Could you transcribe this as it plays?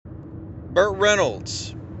Burt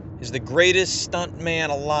Reynolds is the greatest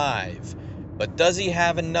stuntman alive, but does he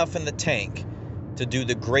have enough in the tank to do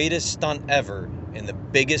the greatest stunt ever in the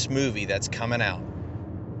biggest movie that's coming out?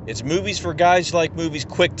 It's Movies for Guys Who Like Movies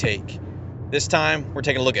Quick Take. This time, we're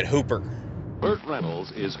taking a look at Hooper. Burt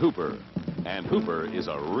Reynolds is Hooper, and Hooper is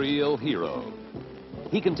a real hero.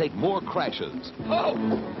 He can take more crashes. Oh,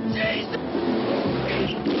 jeez!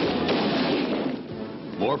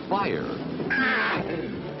 More fire. Ah.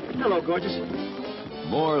 Hello, gorgeous.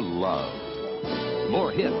 More love.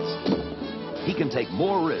 More hits. He can take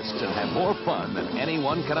more risks and have more fun than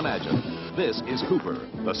anyone can imagine. This is Hooper,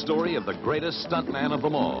 the story of the greatest stuntman of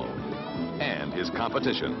them all, and his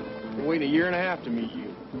competition. Been waiting a year and a half to meet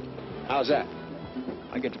you. How's that?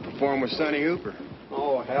 I get to perform with Sonny Hooper.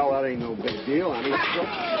 Oh, hell, that ain't no big deal. I mean...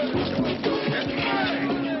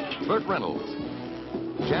 Burt Reynolds,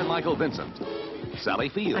 Jan Michael Vincent, Sally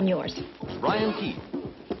Field. I'm yours. Brian Keith,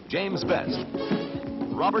 James Best,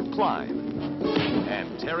 Robert Klein,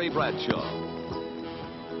 and Terry Bradshaw.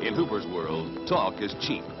 In Hooper's world, talk is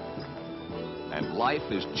cheap, and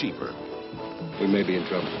life is cheaper. We may be in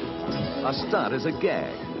trouble. A stunt is a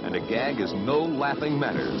gag, and a gag is no laughing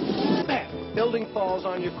matter. Building falls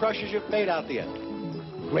on you, crushes you, fade out the end.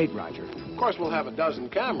 Great, Roger. Of course, we'll have a dozen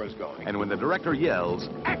cameras going. And when the director yells,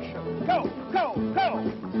 Action! Go, go, go!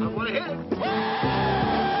 I want to hit it.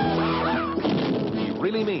 he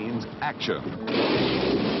really means action.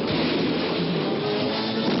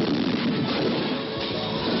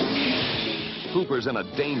 Hooper's in a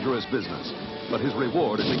dangerous business, but his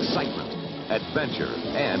reward is excitement, adventure,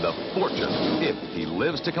 and a fortune if he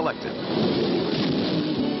lives to collect it.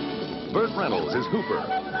 Burt Reynolds is Hooper,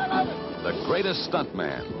 the greatest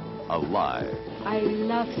stuntman alive. I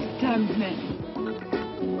love stuntmen.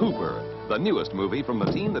 Hooper, the newest movie from the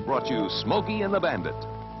team that brought you Smokey and the Bandit.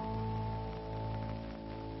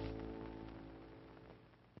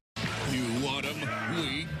 You want 'em?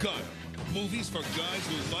 We got 'em. Movies for guys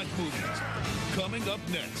who like movies. Coming up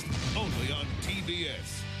next, only on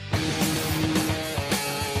TBS.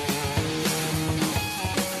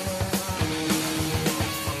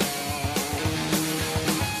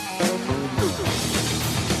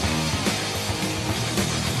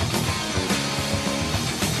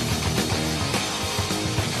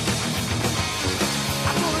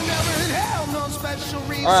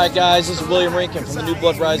 All right, guys, this is William Rankin from the New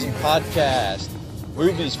Blood Rising podcast.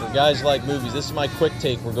 Movies for Guys Who Like Movies. This is my quick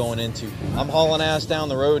take we're going into. I'm hauling ass down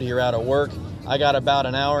the road here out of work. I got about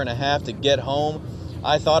an hour and a half to get home.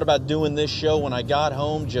 I thought about doing this show when I got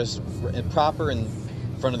home, just proper in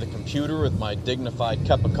front of the computer with my dignified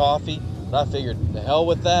cup of coffee. But I figured, the hell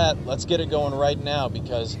with that. Let's get it going right now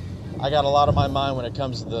because I got a lot on my mind when it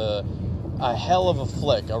comes to a hell of a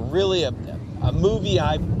flick. A movie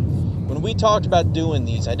when we talked about doing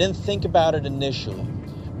these, I didn't think about it initially.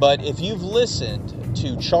 But if you've listened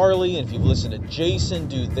to Charlie and if you've listened to Jason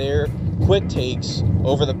do their quick takes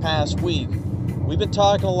over the past week, we've been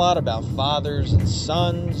talking a lot about fathers and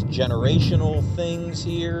sons, generational things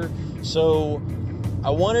here. So I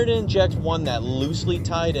wanted to inject one that loosely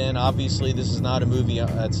tied in. Obviously, this is not a movie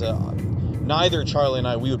that's neither Charlie and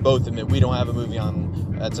I, we would both admit we don't have a movie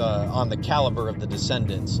that's on the caliber of The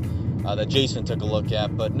Descendants that Jason took a look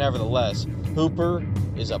at. But nevertheless, Hooper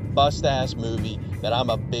is a bust-ass movie that I'm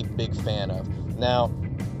a big fan of. Now,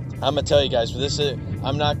 I'm going to tell you guys,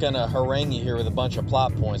 I'm not going to harangue you here with a bunch of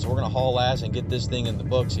plot points. We're going to haul ass and get this thing in the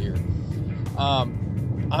books here.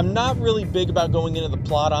 I'm not really big about going into the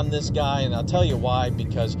plot on this guy, and I'll tell you why,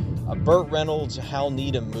 because a Burt Reynolds, Hal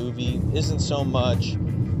Needham movie isn't so much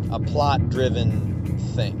a plot-driven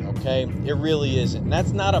thing, okay? It really isn't, and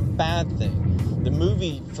that's not a bad thing. The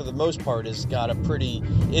movie, for the most part, has got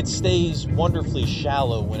it stays wonderfully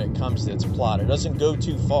shallow when it comes to its plot. It doesn't go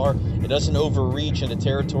too far. It doesn't overreach into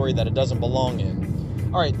territory that it doesn't belong in.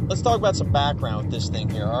 All right, let's talk about some background with this thing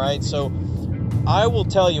here, all right? So I will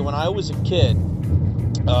tell you, when I was a kid,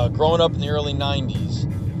 growing up in the early 90s,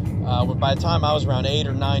 by the time I was around 8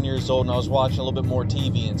 or 9 years old and I was watching a little bit more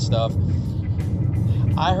TV and stuff,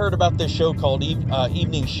 I heard about this show called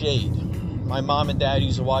Evening Shade. My mom and dad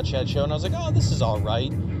used to watch that show, and I was like, oh, this is all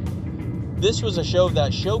right. This was a show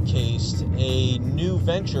that showcased a new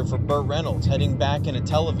venture for Burt Reynolds, heading back into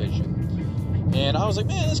television. And I was like,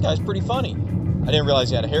 man, this guy's pretty funny. I didn't realize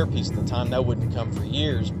he had a hairpiece at the time. That wouldn't come for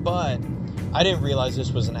years. But I didn't realize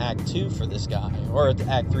this was an Act 2 for this guy, or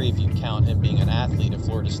Act 3 if you count him being an athlete at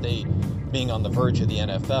Florida State, being on the verge of the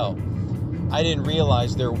NFL. I didn't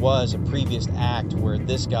realize there was a previous act where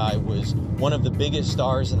this guy was one of the biggest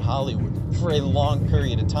stars in Hollywood for a long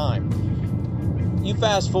period of time. you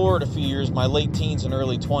fast forward a few years, my late teens and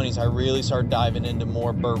early 20s, I really started diving into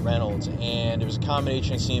more Burt Reynolds. And it was a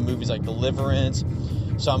combination of seeing movies like Deliverance,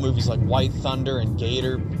 saw movies like White Thunder and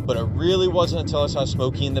Gator. But it really wasn't until I saw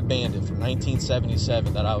Smokey and the Bandit from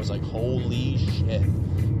 1977 that I was like, holy shit,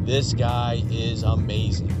 this guy is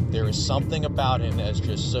amazing. There is something about him that's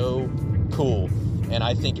just so cool. And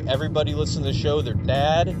I think everybody listening to the show, their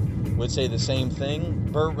dad would say the same thing.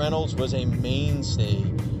 Burt Reynolds was a mainstay.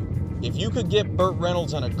 If you could get Burt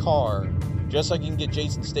Reynolds in a car, just like you can get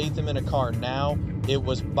Jason Statham in a car now, it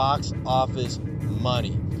was box office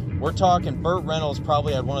money. We're talking Burt Reynolds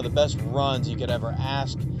probably had one of the best runs you could ever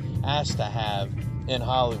ask to have in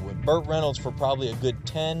Hollywood. Burt Reynolds, for probably a good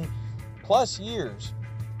 10 plus years,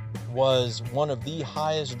 was one of the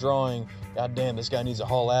highest drawing. God damn, this guy needs a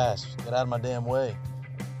haul ass. Get out of my damn way.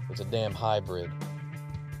 It's a damn hybrid.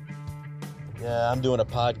 Yeah, I'm doing a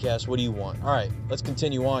podcast. What do you want? All right, let's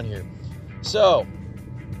continue on here. So,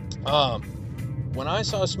 when I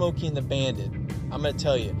saw Smokey and the Bandit, I'm going to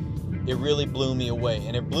tell you, it really blew me away.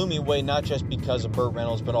 And it blew me away not just because of Burt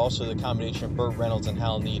Reynolds, but also the combination of Burt Reynolds and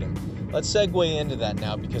Hal Needham. Let's segue into that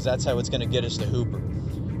now, because that's how it's going to get us to Hooper.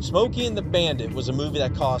 Smokey and the Bandit was a movie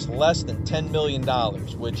that cost less than $10 million,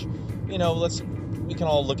 which, you know, we can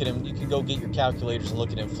all look at him. You can go get your calculators and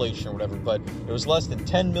look at inflation or whatever, but it was less than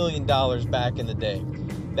 $10 million back in the day.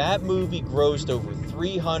 That movie grossed over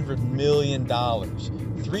 $300 million.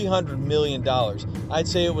 $300 million. I'd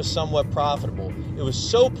say it was somewhat profitable. It was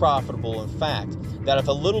so profitable, in fact, that if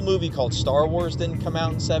a little movie called Star Wars didn't come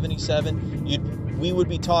out in 77, we would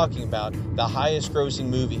be talking about the highest grossing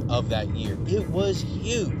movie of that year. It was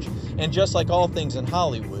huge. And just like all things in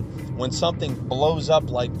Hollywood, when something blows up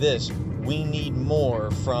like this, we need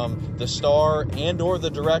more from the star and or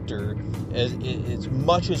the director as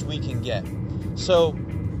much as we can get. So,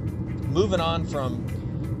 moving on from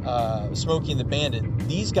Smokey and the Bandit,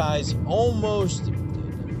 these guys almost,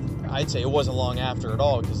 I'd say it wasn't long after at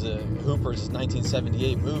all, because Hooper's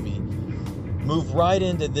 1978 movie, moved right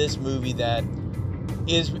into this movie that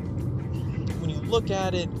is, when you look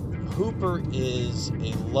at it, Hooper is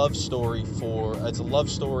a love story it's a love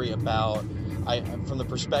story about, from the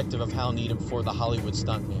perspective of Hal Needham for the Hollywood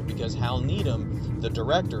stuntman, because Hal Needham, the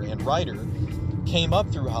director and writer, came up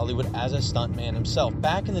through Hollywood as a stuntman himself.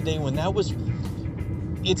 Back in the day when that was,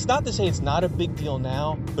 it's not to say it's not a big deal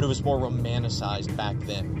now, but it was more romanticized back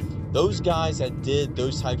then. Those guys that did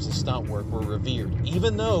those types of stunt work were revered,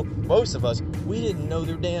 even though most of us, we didn't know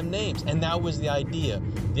their damn names. And that was the idea.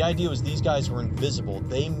 The idea was these guys were invisible.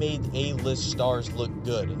 They made A-list stars look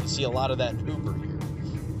good. And you see a lot of that in Hooper here.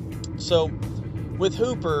 So with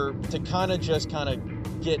Hooper, to kind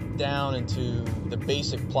of get down into the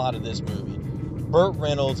basic plot of this movie, Burt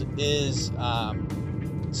Reynolds is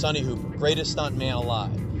Sonny Hooper, greatest stuntman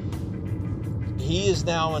alive. He is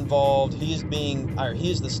now involved. He is the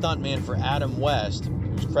stuntman for Adam West,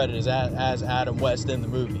 who's credited as Adam West in the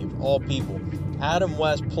movie, of all people. Adam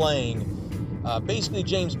West playing basically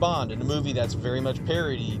James Bond in a movie that's very much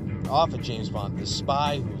parodied off of James Bond, The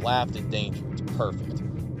Spy Who Laughed at Danger. It's perfect.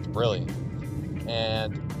 It's brilliant.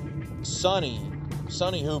 And Sonny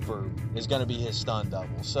Hooper is going to be his stunt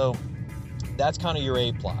double. So that's kind of your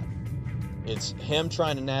A-plot. It's him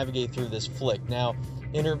trying to navigate through this flick. Now,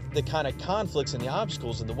 the kind of conflicts and the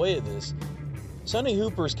obstacles in the way of this, Sonny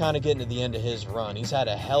Hooper's kind of getting to the end of his run. He's had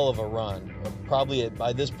a hell of a run, probably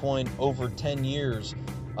by this point over 10 years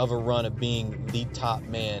of a run of being the top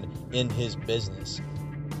man in his business.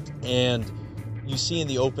 And you see in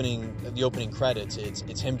the opening credits,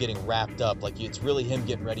 it's him getting wrapped up, like it's really him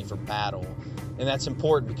getting ready for battle. And that's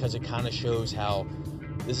important because it kind of shows how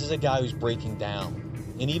this is a guy who's breaking down.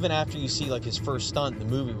 And even after you see like his first stunt in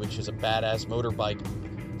the movie, which is a badass motorbike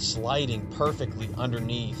sliding perfectly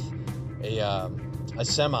underneath a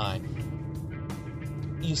semi,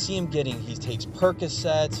 you see him he takes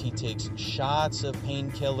Percocets, he takes shots of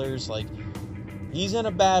painkillers, like he's in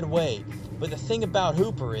a bad way. But the thing about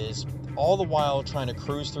Hooper is, all the while trying to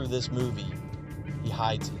cruise through this movie, he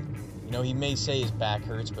hides it. You know, he may say his back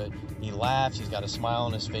hurts, but he laughs, he's got a smile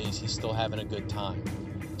on his face, he's still having a good time.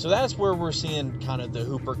 So that's where we're seeing kind of the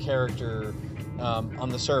Hooper character on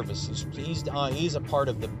the surface. He's a part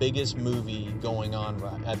of the biggest movie going on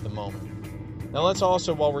right at the moment. Now let's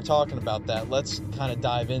also, while we're talking about that, let's kind of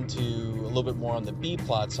dive into a little bit more on the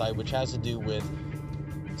B-plot side, which has to do with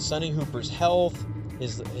Sonny Hooper's health,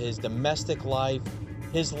 his domestic life,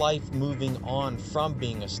 his life moving on from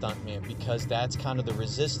being a stuntman, because that's kind of the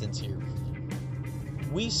resistance here.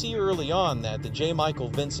 We see early on that the J. Michael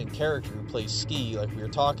Vincent character who plays Ski, like we were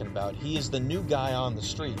talking about, he is the new guy on the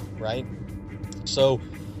street, right? So,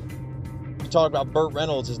 you talk about Burt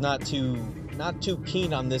Reynolds is not too not too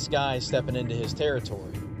keen on this guy stepping into his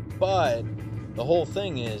territory. But the whole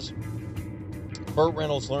thing is, Burt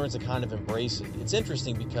Reynolds learns to kind of embrace it. It's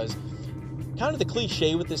interesting because kind of the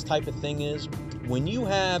cliche with this type of thing is, when you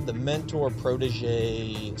have the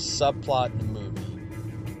mentor-protege subplot in the movie,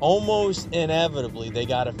 almost inevitably they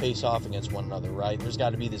got to face off against one another, right? There's got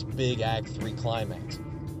to be this big Act 3 climax.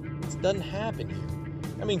 It doesn't happen here.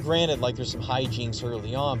 I mean, granted, like, there's some hijinks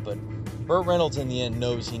early on, but Burt Reynolds in the end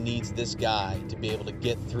knows he needs this guy to be able to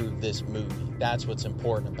get through this movie. That's what's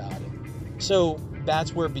important about it. So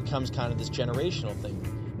that's where it becomes kind of this generational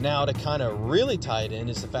thing. Now, to kind of really tie it in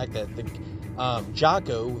is the fact that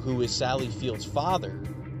Jocko, who is Sally Field's father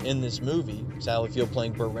in this movie, Sally Field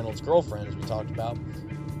playing Burt Reynolds' girlfriend, as we talked about,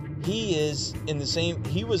 he was in the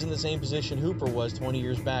same position Hooper was 20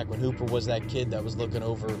 years back, when Hooper was that kid that was looking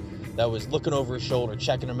over his shoulder,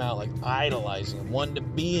 checking him out, like idolizing him, wanting to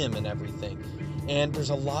be him and everything. And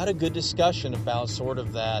there's a lot of good discussion about sort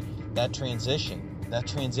of that transition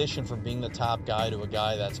from being the top guy to a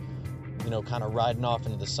guy that's, kind of riding off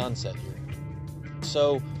into the sunset here.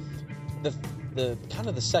 So the kind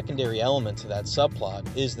of the secondary element to that subplot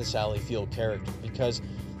is the Sally Field character, because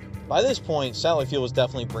by this point, Sally Field was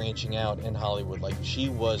definitely branching out in Hollywood. Like, she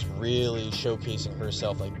was really showcasing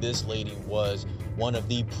herself. Like, this lady was one of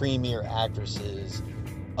the premier actresses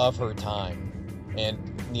of her time, and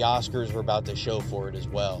the Oscars were about to show for it as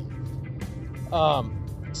well.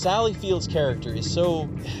 Sally Field's character is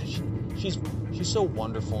she's so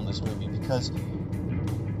wonderful in this movie, because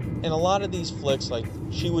in a lot of these flicks, like,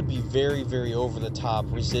 she would be very, very over the top,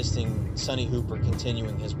 resisting Sonny Hooper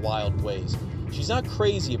continuing his wild ways. She's not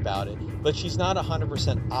crazy about it, but she's not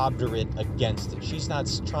 100% obdurate against it. She's not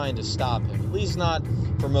trying to stop him, at least not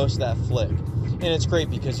for most of that flick. And it's great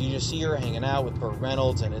because you just see her hanging out with Burt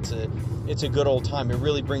Reynolds, and it's a good old time. It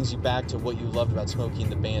really brings you back to what you loved about Smokey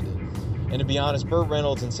and the Bandit. And to be honest, Burt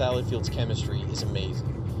Reynolds and Sally Field's chemistry is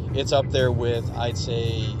amazing. It's up there with, I'd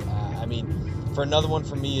say, for another one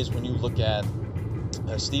for me is when you look at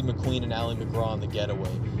Steve McQueen and Ally McGraw in The Getaway.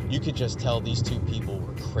 You could just tell these two people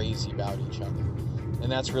were crazy about each other.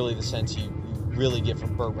 And that's really the sense you really get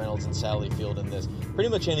from Burt Reynolds and Sally Field in this. Pretty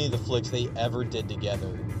much any of the flicks they ever did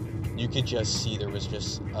together, you could just see there was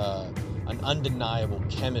just an undeniable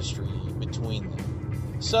chemistry between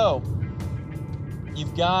them. So,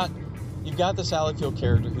 you've got the Sally Field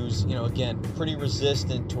character who's, again, pretty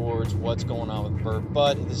resistant towards what's going on with Burt,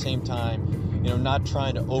 but at the same time, not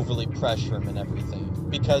trying to overly pressure him and everything.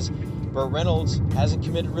 Because Burt Reynolds hasn't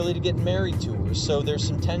committed really to getting married to her, so there's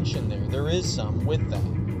some tension there. There is some with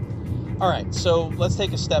that. Alright, so let's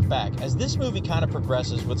take a step back. As this movie kind of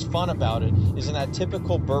progresses, what's fun about it is, in that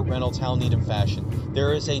typical Burt Reynolds, Hal Needham fashion,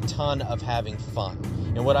 there is a ton of having fun.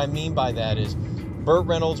 And what I mean by that is, Burt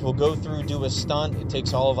Reynolds will go through, do a stunt. It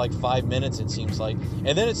takes all of like 5 minutes, it seems like.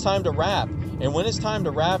 And then it's time to wrap. And when it's time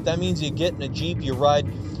to wrap, that means you get in a Jeep, you ride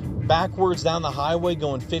backwards down the highway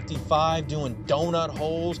going 55, doing donut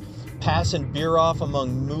holes, passing beer off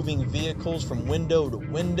among moving vehicles from window to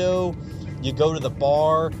window. You go to the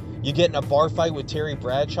bar. You get in a bar fight with Terry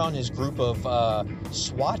Bradshaw and his group of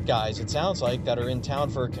SWAT guys, it sounds like, that are in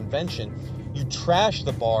town for a convention. You trash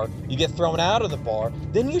the bar. You get thrown out of the bar.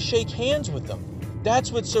 Then you shake hands with them.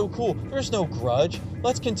 That's what's so cool. There's no grudge.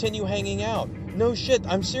 Let's continue hanging out. No shit,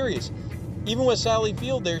 I'm serious. Even with Sally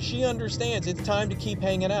Field there, she understands it's time to keep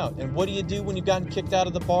hanging out. And what do you do when you've gotten kicked out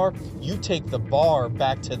of the bar? You take the bar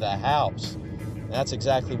back to the house. And that's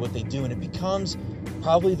exactly what they do. And it becomes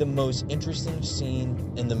probably the most interesting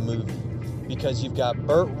scene in the movie. Because you've got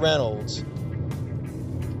Burt Reynolds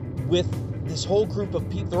with this whole group of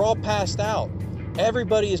people. They're all passed out.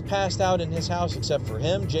 Everybody is passed out in his house except for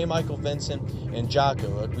him, J. Michael Vincent, and Jocko,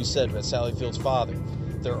 like we said, with Sally Field's father.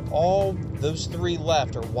 Those three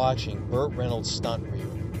left are watching Burt Reynolds' stunt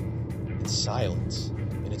reel in silence.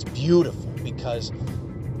 And it's beautiful because,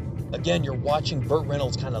 again, you're watching Burt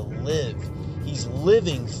Reynolds kind of live. He's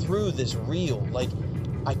living through this reel. Like,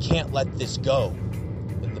 I can't let this go.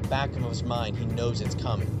 In the back of his mind, he knows it's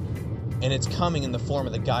coming. And it's coming in the form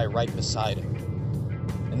of the guy right beside him.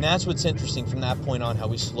 And that's what's interesting from that point on, how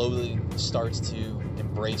he slowly starts to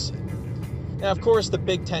embrace it. Now, of course, the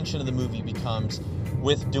big tension of the movie becomes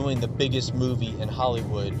with doing the biggest movie in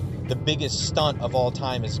Hollywood. The biggest stunt of all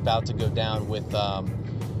time is about to go down with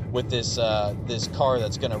this car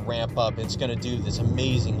that's going to ramp up. It's going to do this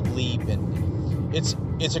amazing leap, and it's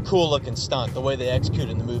a cool looking stunt. The way they execute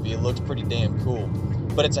it in the movie, it looks pretty damn cool.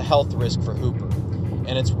 But it's a health risk for Hooper.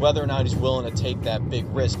 And it's whether or not he's willing to take that big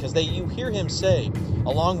risk. Because you hear him say,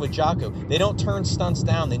 along with Jocko, they don't turn stunts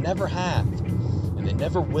down. They never have. And they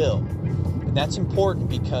never will. And that's important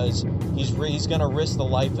because He's going to risk the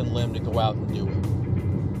life and limb to go out and do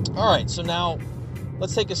it. All right, so now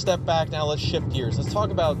let's take a step back. Now let's shift gears. Let's talk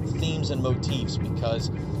about themes and motifs, because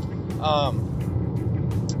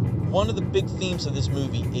one of the big themes of this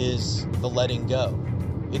movie is the letting go.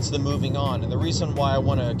 It's the moving on. And the reason why I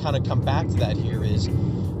want to kind of come back to that here is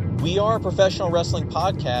we are a professional wrestling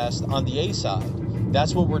podcast on the A side.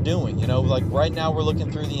 That's what we're doing. You know, like right now we're looking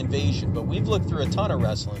through the Invasion, but we've looked through a ton of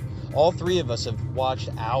wrestling. All three of us have watched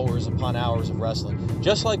hours upon hours of wrestling,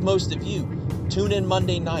 just like most of you. Tune in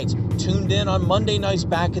Monday nights, tuned in on Monday nights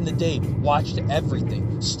back in the day, watched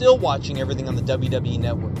everything, still watching everything on the WWE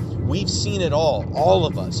Network. We've seen it all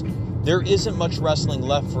of us. There isn't much wrestling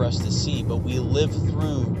left for us to see, but we live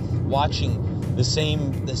through watching the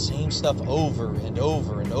same stuff over and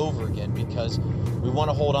over and over again because we want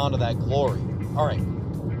to hold on to that glory. All right,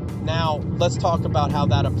 now let's talk about how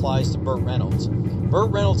that applies to Burt Reynolds. Burt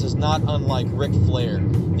Reynolds is not unlike Ric Flair,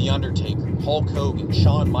 The Undertaker, Hulk Hogan,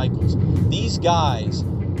 Shawn Michaels. These guys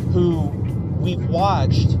who we've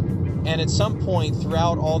watched and at some point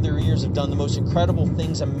throughout all their years have done the most incredible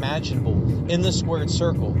things imaginable in the squared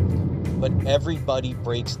circle. But everybody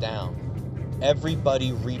breaks down.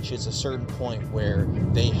 Everybody reaches a certain point where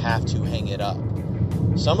they have to hang it up.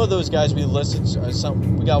 Some of those guys we listed,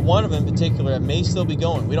 we got one of them in particular that may still be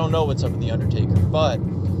going. We don't know what's up with The Undertaker. But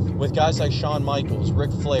with guys like Shawn Michaels,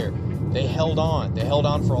 Ric Flair, they held on. They held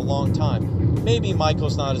on for a long time. Maybe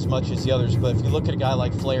Michaels not as much as the others, but if you look at a guy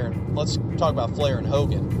like Flair, and let's talk about Flair and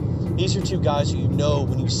Hogan. These are two guys who you know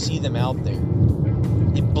when you see them out there.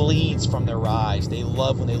 It bleeds from their eyes. They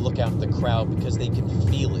love when they look out at the crowd because they can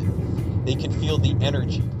feel it. They can feel the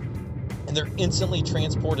energy. And they're instantly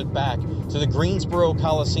transported back to the Greensboro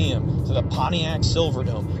Coliseum, to the Pontiac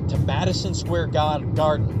Silverdome, to Madison Square Garden.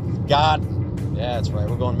 Yeah, that's right.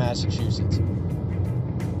 We're going Massachusetts.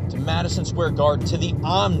 To Madison Square Garden, to the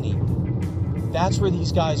Omni. That's where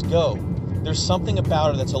these guys go. There's something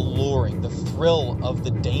about it that's alluring. The thrill of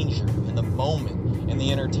the danger and the moment and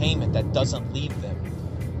the entertainment that doesn't leave them.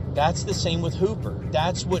 That's the same with Hooper.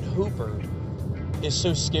 That's what Hooper is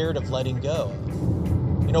so scared of letting go.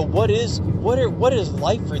 You know, what is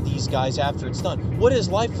life for these guys after it's done? What is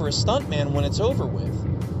life for a stuntman when it's over with?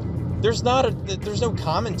 There's no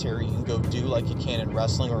commentary you can go do like you can in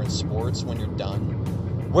wrestling or in sports when you're done.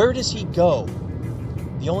 Where does he go?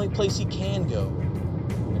 The only place he can go,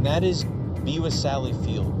 and that is be with Sally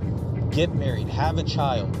Field, get married, have a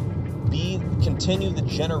child, continue the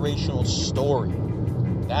generational story.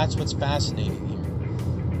 That's what's fascinating here.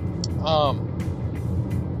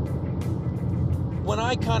 When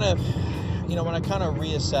I kind of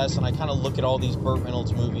reassess and I kind of look at all these Burt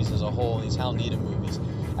Reynolds movies as a whole, these Hal Needham movies,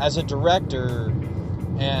 as a director,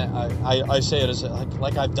 and I say it as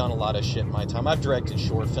like I've done a lot of shit in my time. I've directed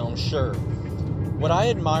short films, sure. What I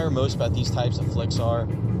admire most about these types of flicks are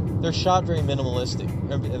they're shot very minimalistic,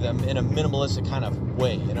 in a minimalistic kind of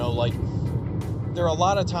way. You know, like there are a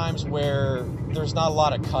lot of times where there's not a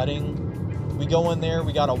lot of cutting. We go in there,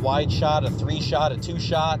 we got a wide shot, a 3-shot, a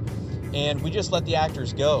 2-shot, and we just let the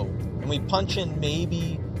actors go. And we punch in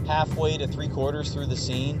maybe halfway to 3/4 through the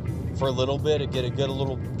scene for a little bit to get a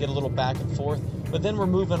little back and forth. But then we're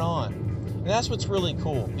moving on. And that's what's really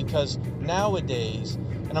cool, because nowadays,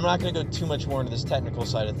 and I'm not going to go too much more into this technical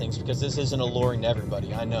side of things because this isn't alluring to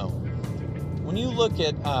everybody, I know. When you look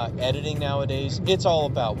at editing nowadays, it's all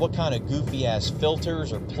about what kind of goofy-ass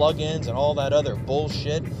filters or plugins and all that other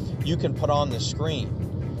bullshit you can put on the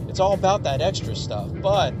screen. It's all about that extra stuff.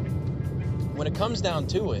 But when it comes down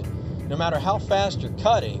to it, no matter how fast you're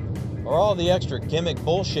cutting or all the extra gimmick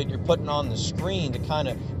bullshit you're putting on the screen to kind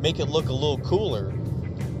of make it look a little cooler,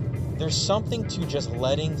 there's something to just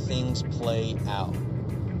letting things play out.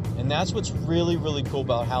 And that's what's really, really cool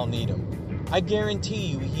about Hal Needham. I guarantee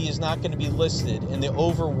you he is not going to be listed in the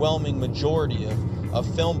overwhelming majority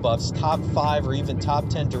of film buffs' top 5 or even top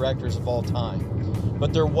 10 directors of all time.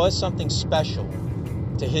 But there was something special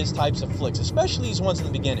to his types of flicks, especially these ones in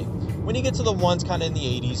the beginning. When you get to the ones kind of in the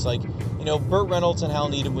 80s, like, you know, Burt Reynolds and Hal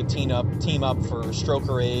Needham would team up for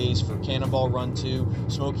Stroker A's, for Cannonball Run 2,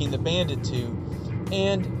 Smokey and the Bandit 2.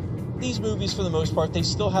 And these movies, for the most part, they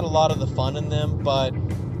still had a lot of the fun in them, but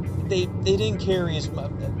they didn't carry as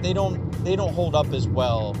much. They don't hold up as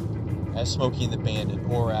well as Smokey and the Bandit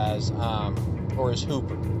or as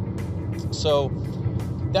Hooper. So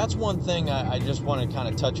that's one thing I just want to kind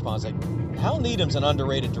of touch upon. It's like Hal Needham's an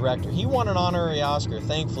underrated director. He won an honorary Oscar,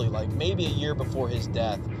 thankfully, like maybe a year before his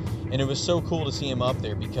death. And it was so cool to see him up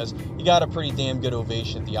there because he got a pretty damn good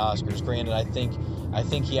ovation at the Oscars. Granted, I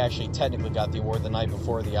think he actually technically got the award the night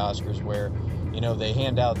before the Oscars, where, you know, they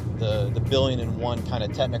hand out the $1 billion kind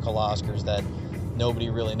of technical Oscars that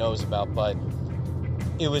nobody really knows about, but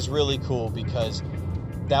it was really cool because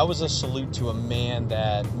that was a salute to a man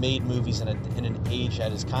that made movies in an age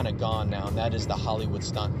that is kind of gone now, and that is the Hollywood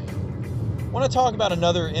stuntman. I want to talk about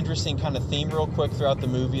another interesting kind of theme real quick throughout the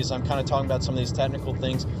movie as I'm kind of talking about some of these technical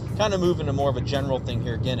things, kind of moving to more of a general thing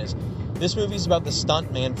here again, is this movie is about the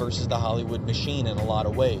stuntman versus the Hollywood machine in a lot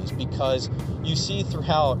of ways, because you see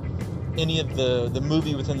throughout any of the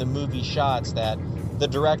movie within the movie shots that the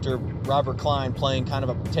director, Robert Klein, playing kind of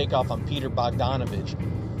a takeoff on Peter Bogdanovich,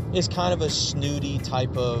 is kind of a snooty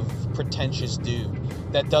type of pretentious dude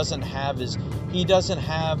that doesn't have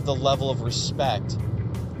the level of respect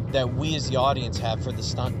that we as the audience have for the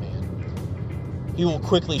stuntman. He will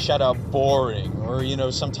quickly shout out boring,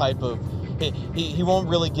 or some type of, he won't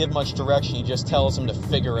really give much direction. He just tells him to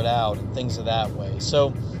figure it out and things of that way.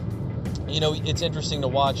 So it's interesting to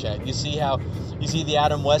watch that. You see the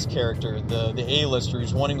Adam West character, the A-lister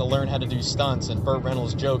who's wanting to learn how to do stunts, and Burt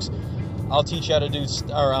Reynolds jokes, I'll teach you how to do,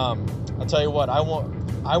 I'll tell you what, I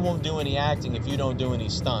won't do any acting if you don't do any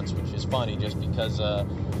stunts, which is funny just because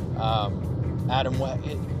Adam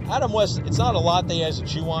West, it's not a lot that he has to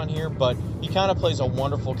chew on here, but he kind of plays a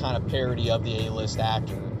wonderful kind of parody of the A-list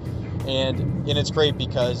actor. And it's great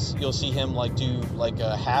because you'll see him do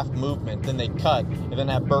a half movement, then they cut, and then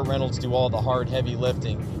have Burt Reynolds do all the hard, heavy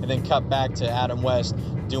lifting, and then cut back to Adam West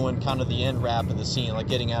doing kind of the end wrap of the scene, like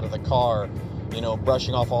getting out of the car,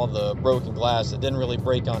 brushing off all the broken glass that didn't really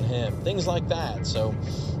break on him, things like that. So,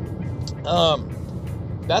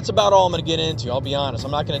 that's about all I'm going to get into. I'll be honest.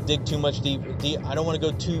 I'm not going to dig too much deep. I don't want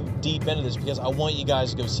to go too deep into this because I want you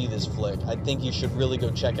guys to go see this flick. I think you should really go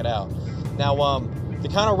check it out. Now, to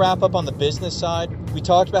kind of wrap up on the business side, we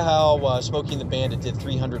talked about how Smokey and the Bandit did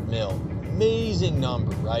 $300 million. Amazing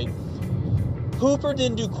number, right? Hooper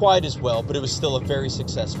didn't do quite as well, but it was still a very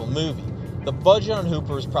successful movie. The budget on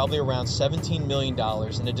Hooper was probably around $17 million,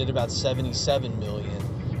 and it did about $77 million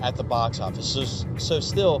at the box office. So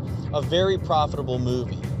still a very profitable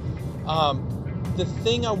movie. The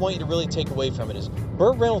thing I want you to really take away from it is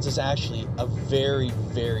Burt Reynolds is actually a very,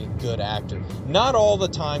 very good actor. Not all the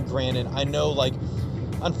time, granted. I know,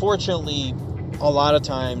 unfortunately, a lot of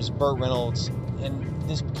times Burt Reynolds, and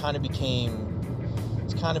this kind of became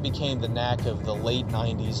the knack of the late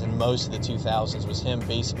 90s and most of the 2000s, was him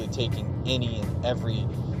basically taking any and every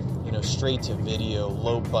straight to video,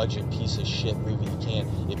 low budget piece of shit movie you can.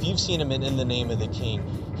 If you've seen him in The Name of the King,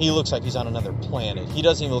 he looks like he's on another planet. He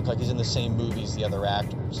doesn't even look like he's in the same movie as the other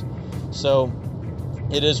actors. So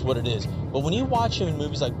it is what it is. But when you watch him in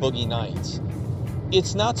movies like Boogie Nights,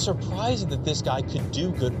 it's not surprising that this guy could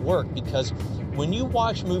do good work, because when you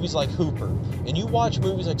watch movies like Hooper and you watch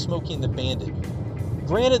movies like Smokey and the Bandit,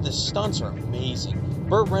 granted the stunts are amazing.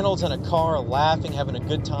 Burt Reynolds in a car laughing, having a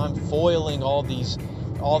good time, foiling all these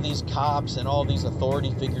cops and all these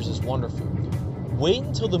authority figures is wonderful. Wait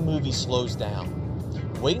until the movie slows down.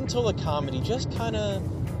 Wait until the comedy just kind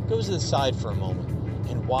of goes to the side for a moment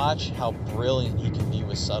and watch how brilliant he can be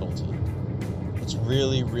with subtlety. It's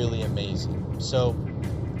really, really amazing. So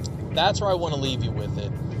that's where I want to leave you with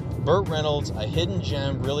it. Burt Reynolds, a hidden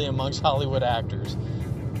gem really amongst Hollywood actors.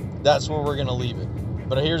 That's where we're going to leave it.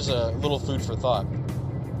 But here's a little food for thought.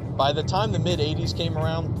 By the time the mid-'80s came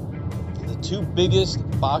around, the two biggest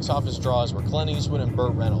box office draws were Clint Eastwood and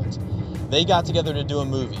Burt Reynolds. They got together to do a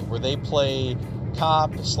movie where they play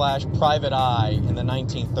cop/private eye in the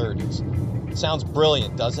 1930s. It sounds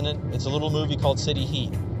brilliant, doesn't it? It's a little movie called City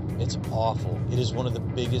Heat. It's awful. It is one of the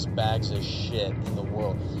biggest bags of shit in the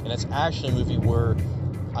world. And it's actually a movie where,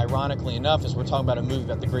 ironically enough, as we're talking about a movie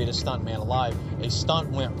about the greatest stuntman alive, a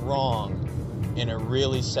stunt went wrong and it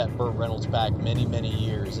really set Burt Reynolds back many, many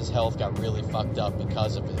years. His health got really fucked up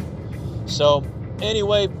because of it. So,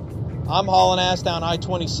 anyway, I'm hauling ass down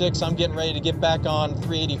I-26. I'm getting ready to get back on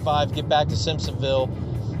 385, get back to Simpsonville.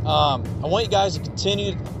 I want you guys to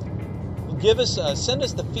continue, send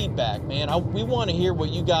us the feedback, man. We want to hear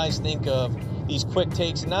what you guys think of these quick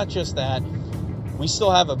takes. Not just that, we're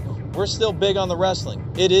still big on the wrestling.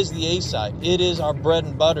 It is the A-side. It is our bread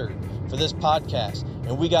and butter for this podcast.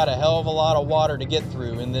 And we got a hell of a lot of water to get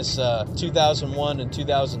through in this 2001 and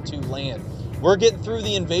 2002 land. We're getting through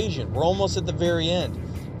the invasion. We're almost at the very end.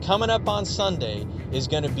 Coming up on Sunday is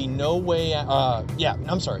going to be No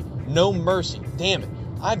Mercy. Damn it.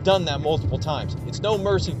 I've done that multiple times. It's No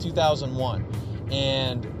Mercy 2001.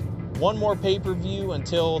 And one more pay-per-view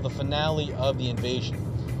until the finale of the invasion.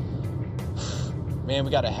 Man,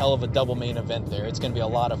 we got a hell of a double main event there. It's going to be a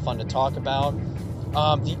lot of fun to talk about.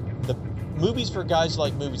 The Movies for Guys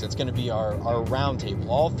Like Movies, that's going to be our roundtable.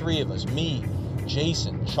 All three of us, me,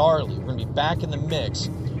 Jason, Charlie, we're going to be back in the mix.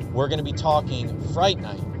 We're going to be talking Fright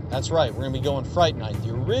Night. That's right, we're going to be going Fright Night,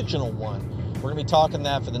 the original one. We're going to be talking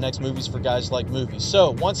that for the next Movies for Guys Like Movies.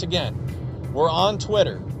 So, once again, we're on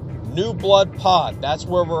Twitter, New Blood Pod, that's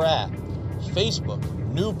where we're at. Facebook,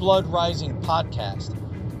 New Blood Rising Podcast.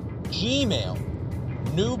 Gmail,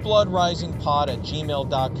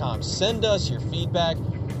 newbloodrisingpod@gmail.com. Send us your feedback.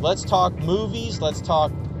 Let's talk movies. Let's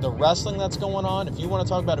talk the wrestling that's going on. If you want to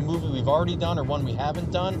talk about a movie we've already done or one we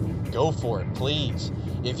haven't done, go for it, please.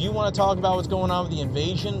 If you want to talk about what's going on with the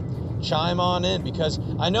Invasion, chime on in, because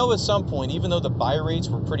I know at some point, even though the buy rates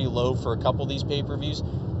were pretty low for a couple of these pay-per-views, a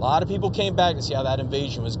lot of people came back to see how that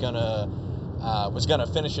Invasion was gonna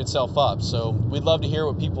finish itself up. So we'd love to hear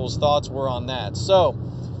what people's thoughts were on that. So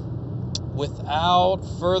without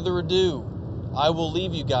further ado, I will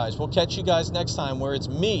leave you guys. We'll catch you guys next time, where it's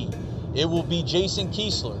me. It will be Jason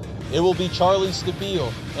Kiesler. It will be Charlie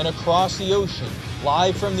Stabile. And across the ocean,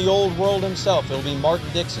 live from the old world himself, it will be Martin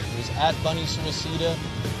Dixon, who's at Bunny Suicida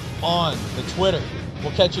on the Twitter.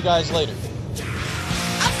 We'll catch you guys later.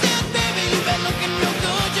 I said, baby, you been looking